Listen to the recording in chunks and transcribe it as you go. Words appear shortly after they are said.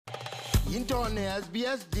Into ne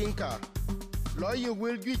SBS Dinka. Lawyer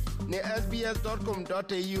will get ne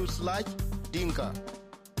sbs.com.au/dinka.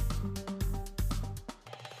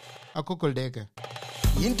 Akukul deke.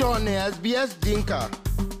 Into ne SBS Dinka.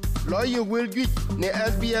 Lawyer will get ne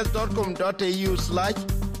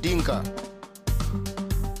sbs.com.au/dinka.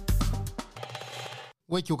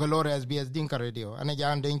 Wechu kalore SBS Dinka Radio ane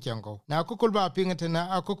jan den chango na kukul ba pingete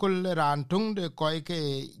na akukul ran tung de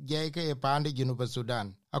koike jeke pande Junuba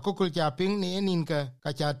Sudan akukul cha ping ni eninka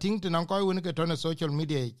ka cha ting tan koy woni ke tone social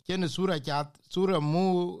media ken sura chat sura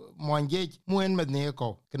mu monje mu en medne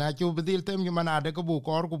ko kana chu bidil tem yumana de ko bu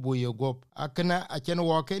kor ku bu yogop akna a chen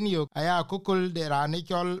wo ken yo aya kukul de ran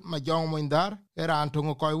chol ma jong moindar ran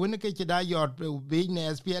tung koy woni ke da yot bi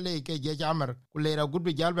ne SPLA ke je jamar kulera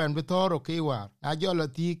gudbi jalban bitoro ke war na jolo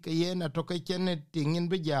ti ke yen atoke chen tingin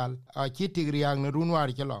bijal a chitigriang ne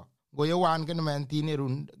runwar chelo go yo wan ken men ti ne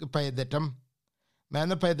run pe detam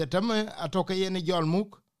men pe detam atoke yen jol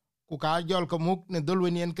muk ku ka jol ko muk ne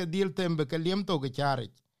dulwen yen ke dil tembe ke liem to ke chare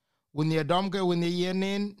woni dom ke woni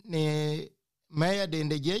yenen ne meya de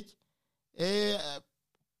ndej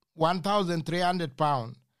 1300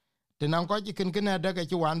 pound tenan ko ken ken daga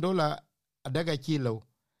ci $1 daga kilo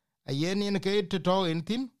a yen yen ke to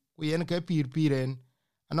entin ku yen ke piren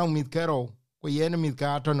anong mit kero ku yen mit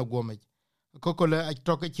ka to no gome ko le a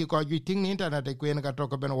to ke ci ko ju ting ni internet ku yen ka to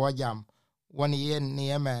ko ben wo jam won yen ni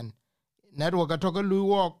yemen network to ko lu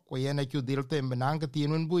wo ku yen chu dil tembe nan ke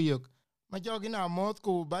tinun buyuk ma jogina mot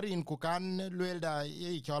ku barin ku kan lwelda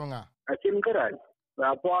ye cholnga a chin karai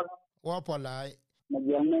rapor wo polai ma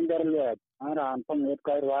jong nder le aran pang et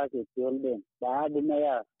kai wa ke tolden ba du me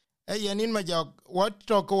ya yenin ma jog what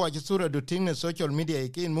to ko wa sura do ting na social media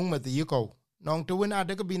kin mung ma ti ko nong to wina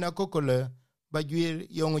de bina ko ko le ba gwir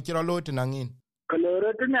yong chiro lot nangin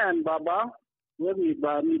kalore tenen baba we mi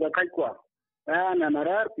ba mi da kai kwa na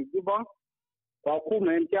narar ti jibo kwa ku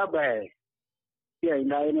men cha ba ya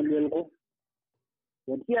ina ina le ko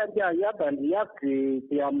ti ya ban ya ki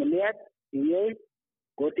ya mlet ye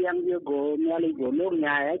ko tiang ye go nyali go lo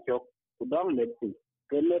nya ya chok ku dong le ti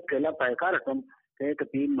ke le ke la pai kar tom ke ke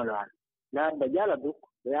tin mala la ba jala duk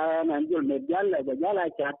ya nan jul me jala ba jala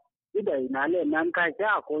chat idai na le nan ka cha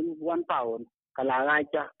ko 1 pound kala ga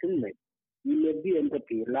cha tin me ni le bi en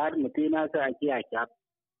ke la me tina sa chi a chat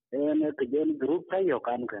en ke den group ta yo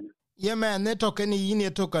kan ye man ne to ken yin ye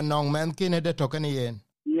to kan nong man kin de to ken yen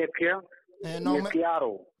ye kya no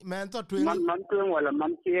kiaro man to twin man twin wala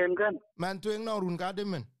man kien kan man twin no run ga de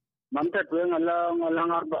men man ta twin ala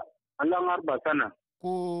arba sana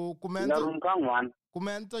ku men to run kan wan ku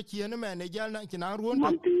men to chien men ne jal na kina ruon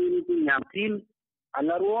man tin nyamtin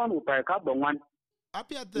ala ruon utai ka bongwan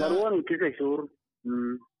apia la ruon ki se sur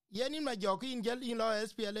yenin ma jokin gel in lo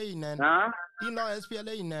SPLA inen in lo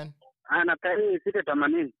SPLA inen ana kai sita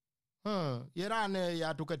tamanin Iran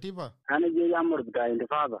ya tukatiba ana je yamur da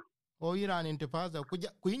intifada o Iran intifada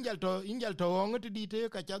ku injal to ngoti dite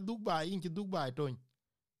ka cha dugba in chi dugba ton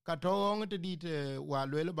ka to ngoti dite wa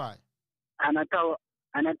lele ba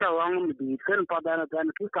ana ta wang di kan pada na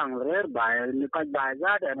kan ki kang rer ba ni ka ba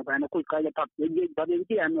za da na ba ku ka ya pap je ba de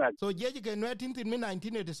ti an so je ke no tin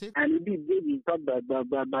 1986 ani di je ta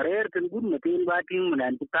ba rer kan gun na tin ba tin mun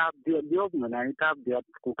an ta dio mun an ta dio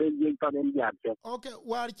ku ke je pa den ja che okay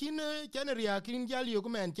war kin chen ria kin jal yo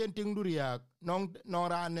men chen ting du ria non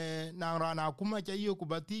ran na kuma cha yo ku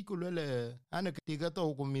bati ku le an ti ga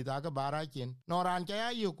to ku mi da ga bara chen no ran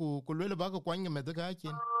cha yo ku le ba ko kwanye me da ga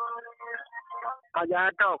chen ka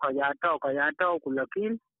ya to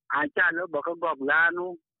kulakin a cha no ba ko gob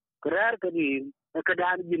lanu krer ka ni ka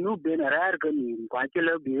dan jinu be na rer ka ni kwa che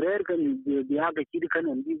lo bi rer ka ni bi ha ga chi ka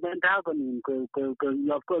ni bi ben ta ka ni ko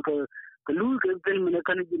yo ko lu ka tel me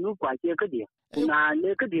ka ni jinu kwa che ka dia na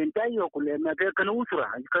le ka din ta yo kule na ka na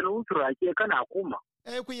usura che ka na kuma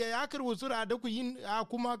ku ya yakir usura da ku yin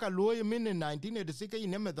akuma ka loye min 1986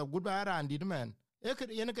 ine me da gudba randi man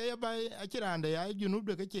yen ka ya ba a kiranda ya jinu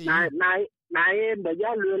da kake yi na yen ba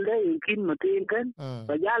ja lwele in kin mutin kan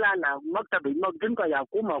ba ja la maktabi magdin ka ya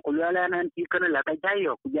kuma ku lwele nan ki kana la ka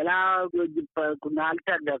jayo ku jala ku na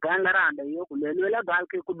alta da kan la randa yo ku lwele gal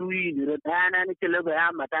ke ku duyi ni ra na ni ke le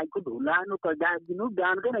ba mata ku du la nu ka da nu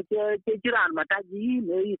dan kana ke kiran mata ji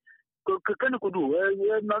ne ku kana ku du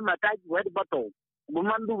no mata ji wa ba to bu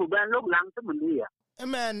man du ba lok lang ta mun ya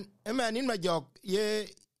emen in ma jok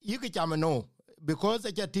ye yiki chamano because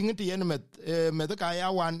I think the met ka ya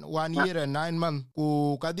 1 year and 9 months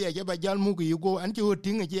ku ka dia je ba jal mu ku go an ti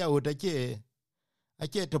tinga je o ta che a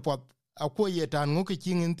che to pot a ko ye tan ngu ki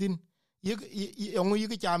chin tin ngu yi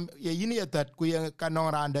ki cham ye yin ye tat ku ye ka no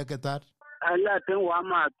rande ke tat ala tin wa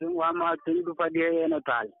ma tin du pa de ye na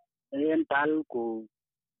tal yen tal ku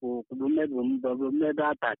ku me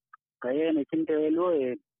data kaya ne cinte lo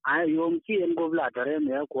e ai yom chi en go bla tare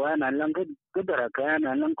me ko na lang ke dara ka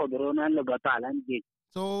na lang ko dro na le batalan ji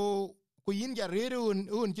so ku yin ja rere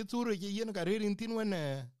un ci tsuru ji yin ka rere tin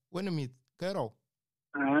wene mit kero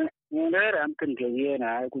ne ran kan ke ye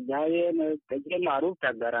na ku ja ye ne ke maru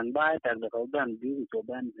ta garan ba ta da ko ban bi to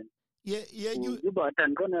ban ye ju ba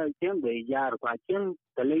tan ko na chen be jar kwa chen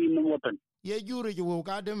tele yin mo tan ye jure ju wo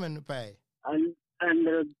ka de men pe and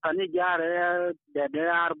pani jar de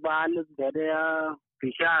ar bal de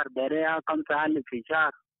fishar de kamsal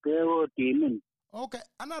fishar ke wo timin okay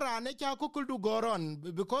ana rane cha kukul du goron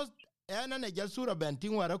because ena ne jasura ben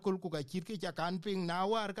tin wara kul ku ka chit ki cha kan ping na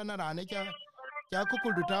war kana rane cha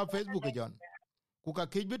kukul du ta Facebook jon ku ka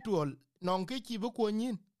ke bitol non ke chi bu ko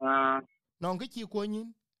nyin non ke chi ko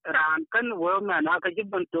nyin ran kan wo ma na ka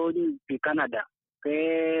jibban to ni fi Canada ke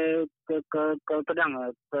dang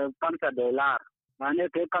 $5 mane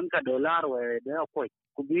ke $5 we da ko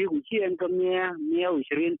ku bi ku chi en kam ne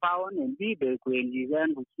 20 pound en bi de ku en di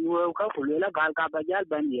gan ku chi wo ka ku le gal ka ba jal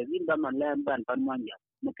ban ye bin ba man le ban pan man ya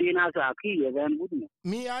mukina sa ki ye gan gudu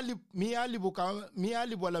mi ali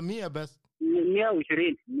wala mi bas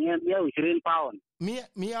 120 pound mi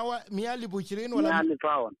ali bu 20 wala 120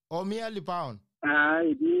 pound o mi ali pound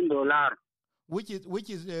 $1 which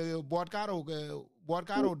is bot caro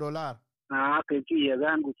dollar ke chi ye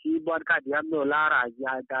gan ku chi bot ka $1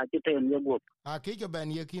 ja ta chi ten ye go ke ke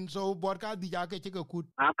ben ye kin so bot ka di ja ke ke kut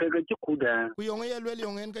ke chi ku da ku yong ye le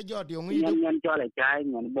yong en ka jot yong nyen cho le chai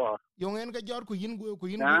nyen bo yong en ka jot ku yin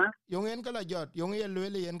yong en ka la jot yong ye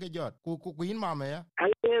le yen ka jot ku yin mama ya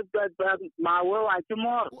ai ma wo wa chi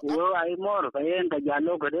mor wo ai mor ka en ka ja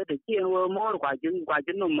lo ka de chi wo mor kwa chin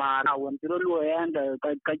no ma na won tro lo en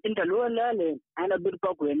ka chin ta lo le ana bir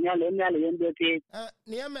ko ku en ya le en de ti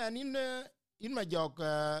ni ma in ma jok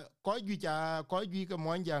ko ju ka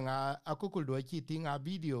mon janga akukul do chi tinga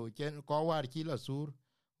video chen ko war chi la sur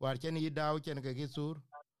war chen i daw chen ka gi sur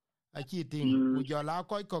a chi ting ku jo la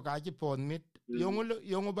ko ka chi pon mit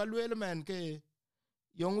yong ba lwel men ke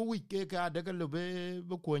yong wi ke ka de ka be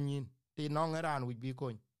ko nyin ti no ran wi bi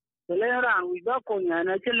ko le ran wi ba ko nya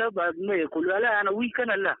na che le ba me ku le na wi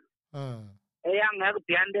kana la yang na ku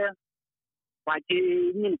piande pa chi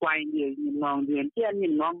nyin kwa nyin ngong dien chen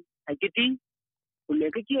nyin ngong a chi ti le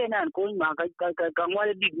ke che nan ko ma ka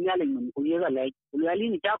ngwa di nya le mun ku ye ga le ku le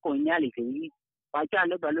ni cha ko nya le ke pa cha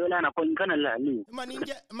le ba le na ko kana la ni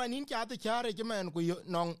manin cha ta chare je men ku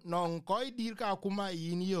non ko dir ka kuma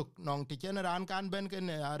yin yok non ti chen ran kan ben ken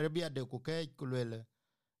arabia de ku ke ku le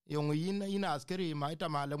yong yin askeri ma ta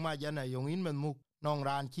ma le ma jana yong yin men mu non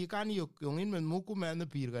ran chi kan yok yong yin men mu ku men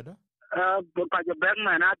pir ga da ka ja bag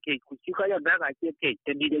ma na ke ku chi ka ja bag a ke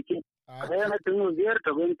te di de ke na tungu ver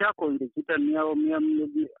to ben ta ko de kita miao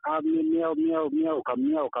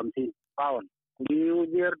kam ti pound ku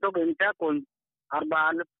ver to ben ta ko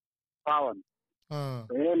arbal pound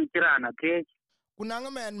ni kirana ke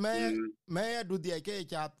kunang men me du de ke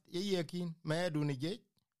chat ye kin me du ni je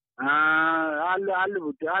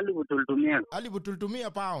ali butul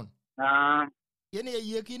tumia pound yene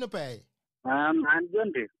ye kin pe man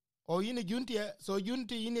jonte o yine junti so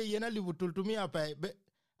junti yine yena li butul tumia pe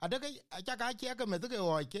adaka achaka che ka me ke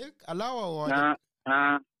o ke alawa o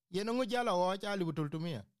yene ngu jala o cha li butul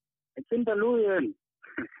tumia cinta luyen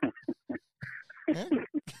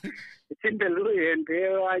cinta luyen ke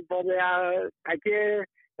ai po ya ake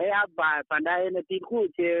ya ba pandai ne ti ku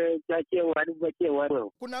che wa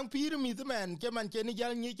kunang pir mi men ke man ke ni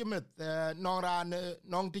jal ni ke met non ran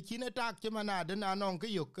non ti chine tak ke mana de na non ke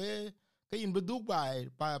yo ke in beduk bai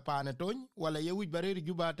pa ne ton wala ye wi bare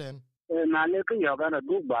ju baten na le ke yo ga na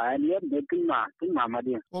duk bai ne de kin ma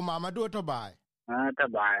di o mama do to bai ta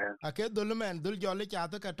bai ake dul men dul jole cha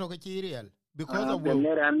ta ka to ke chiriel because of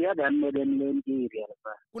the ran ya dan me den len chiriel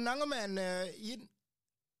pa kunang men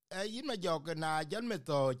yin ma jok na jan me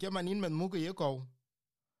to che manin men mu ke ye ko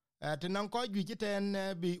tenan ko ju ten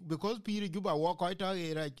because piri juba wo ko to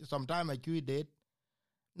era sometime a chu date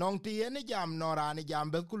non ti ene jam no rani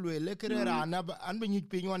jam be ku le kre rana an be nyu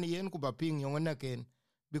pin won yen ku ba pin yo na ken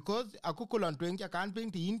because akukulon twen ka kan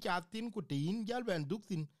pin tin cha tin ku tin jal ben duk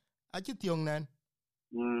tin a chi tyong nan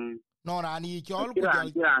no rani chol ku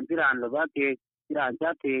tiran lo ba ke tiran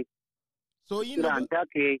cha ke so yin tiran cha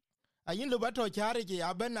ke ayin lo bato chare ke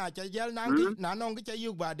aben na cha jal na non ke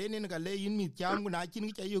yug ba de ne ga le yin mi cham na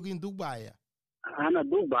chin ke yug in duk ba ya ana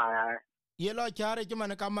duk ba ya ye lo chare ke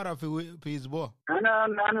man kamera Facebook ana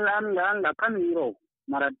la kan yiro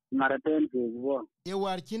mara ten Facebook ye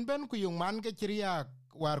war chin ben ku yung man ke kriya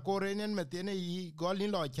war korenen metene yi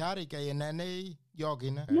golin lo chari ke ne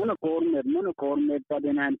yogina mono kornet pa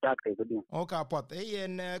denan takte ko o ka pot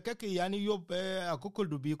yen ke ki yani yob akukul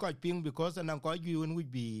du bi ko ping because nan ko yun wi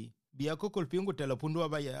bi akukul ping ku telefon do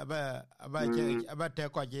aba te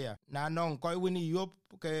ko je na non ko wini yob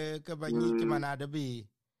ke ba ni ki manade bi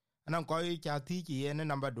nan ko cha ti ki yen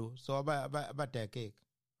number do so ba te ke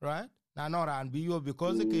right na no ran bi yob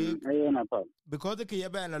because ke ye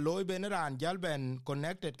ben loy ben ran jal ben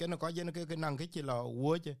connected ken ko je ke nan ke lo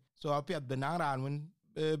wo je so apet ben ran win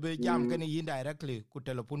be jam ken yin directly ku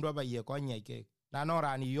telefon do ba ye ko nye ke na no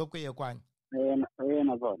ran yob ke ye kwan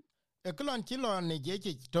na ba e klon ti lo ne je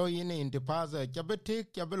to yin in the past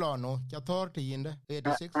chabetik chabelono chathor ti yinde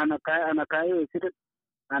 86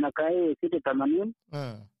 ana kai sit tamanin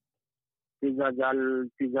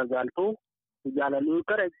tizal tu tizal lu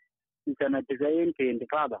kare sana tizayin ke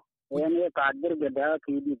intifada ene kadber gada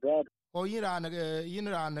ki di gar o yin ran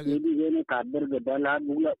di ene kadber gada la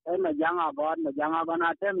bula na janga ba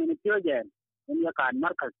na te min tiojen en ya kan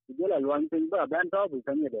markas dela lwan pin ba ban to bu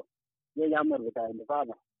sanye do ye ya mor gata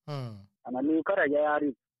intifada ana lu kare ya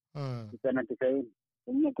ari sana tizayin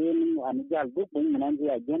ni ko ni an jal bu bun nan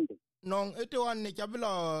ya gente non eto an ne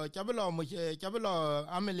chablo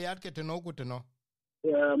ameliat ke teno kuteno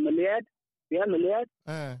meliat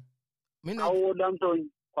mina awo dam to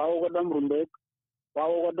awo dam rumbe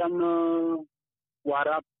awo dam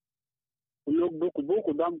warap lok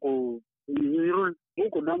buku dam ko yirul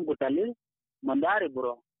buku dam ko tali mandare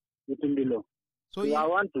bro itindilo so I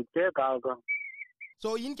want to take out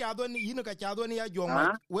so yin ka chadon ya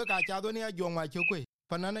jongwa we ka chadon ya jongwa chokwe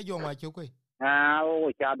panana jongwa chokwe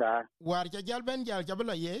o chada war cha jal ben jal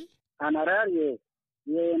chabla ye anarar ye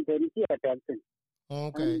intenti attack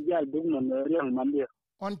okay jal dum no real mandir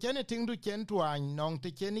on chene ting du chen tuan nong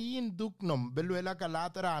te chen yin duk nom belwela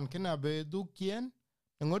kalatran kena be duk chen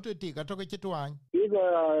ngoto ti ka to ke tuan iga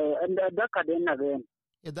anda dakaden again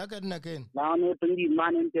na ken na no tingi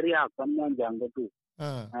manen teriak pan mon jang tu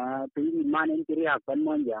tingi manen teriak pan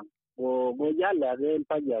mon jang go jala again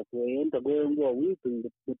pa ja ko en to go wi tu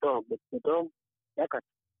to dakat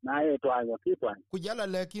na e to aga ki tuan ku jala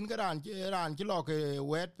lekin ran ki lo ke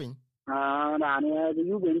wet pin na ne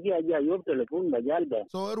yu ben ji aja yo telefon ba jalbe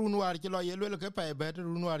so runwar ki lo yelwel ke pa bet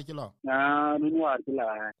runwar ki lo runwar ki la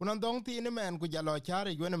kunan dong ti ne men ku jalo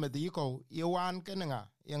chare yone me di ko ye wan kenanga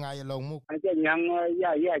ye nga ye lo mu aja nyang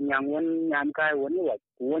ya nyang won nyan kai woni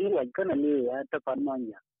wa kana ni ta pan man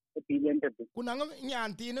ya ti len te kunan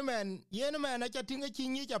nyan ti ne men ye ne men acha tinga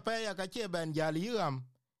chinyi cha pa ya ka che ben jali yam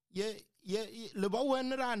ye le ba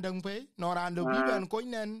wen randang pe no rando bi ben ko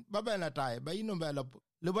nen ba ben atai ba ino ba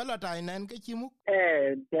le bala tai nen ke chimu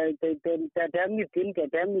te mi tin ka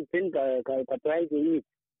tai ji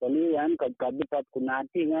ni an ka bi pat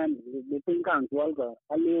kunati ngan bi tin kan tual ka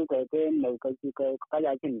ali ka ke no ka chi ka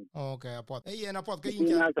ya chin okay apot yen apot ke yin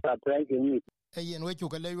ja ka tai ji ni yen we chu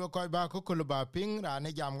ka le ko ba ko ba ping ra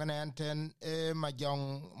ne jam gan ten ma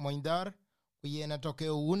jong moindar ku yen to ke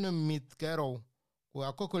un mit kero ku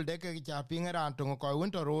akokol de ke cha ping ran to ko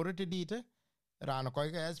un to ro ti dite ran ko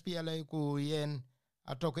ke SPLA ku yen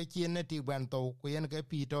atoke chien ne ti ban to ku yen ke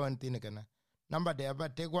pito en tin kana namba de ba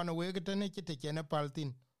te gwana we ke ne te chene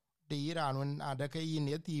paltin de iran un ada ke yin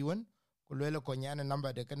ye ti won ku le ko nyane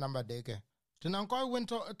namba de ke tinan ko won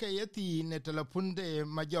to ke ye ti ne telefon de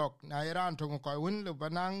majok na iran to ko won le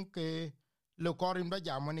banan ke le korin ba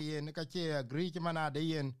jamon yen ka che agree mana de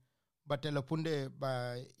yen ba telefon de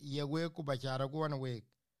ba ye we ku ba chara gwana we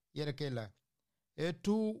ye ke la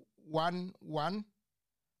 211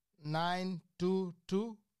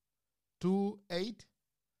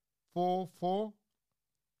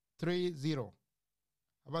 922-284430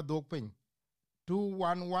 aba dokpin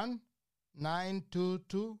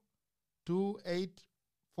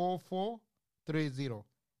 211-922-284430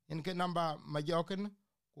 in ke number majoken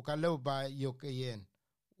ku ka lew ba yok yen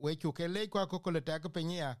we chu ke le kwa ko le ta ke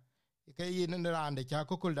penya ke yin rande cha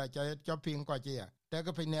ko da cha pin ko ya ta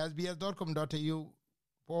ke penya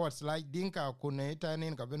sbs.com.au/dinka kune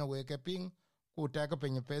tanin ka beno we ke ping ku ta ka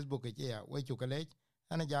pin Facebook ke ya we chu kale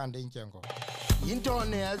ana jan din chengo into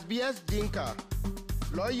ne SBS dinka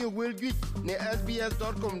lo you will get ne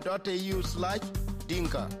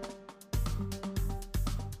sbs.com.au/dinka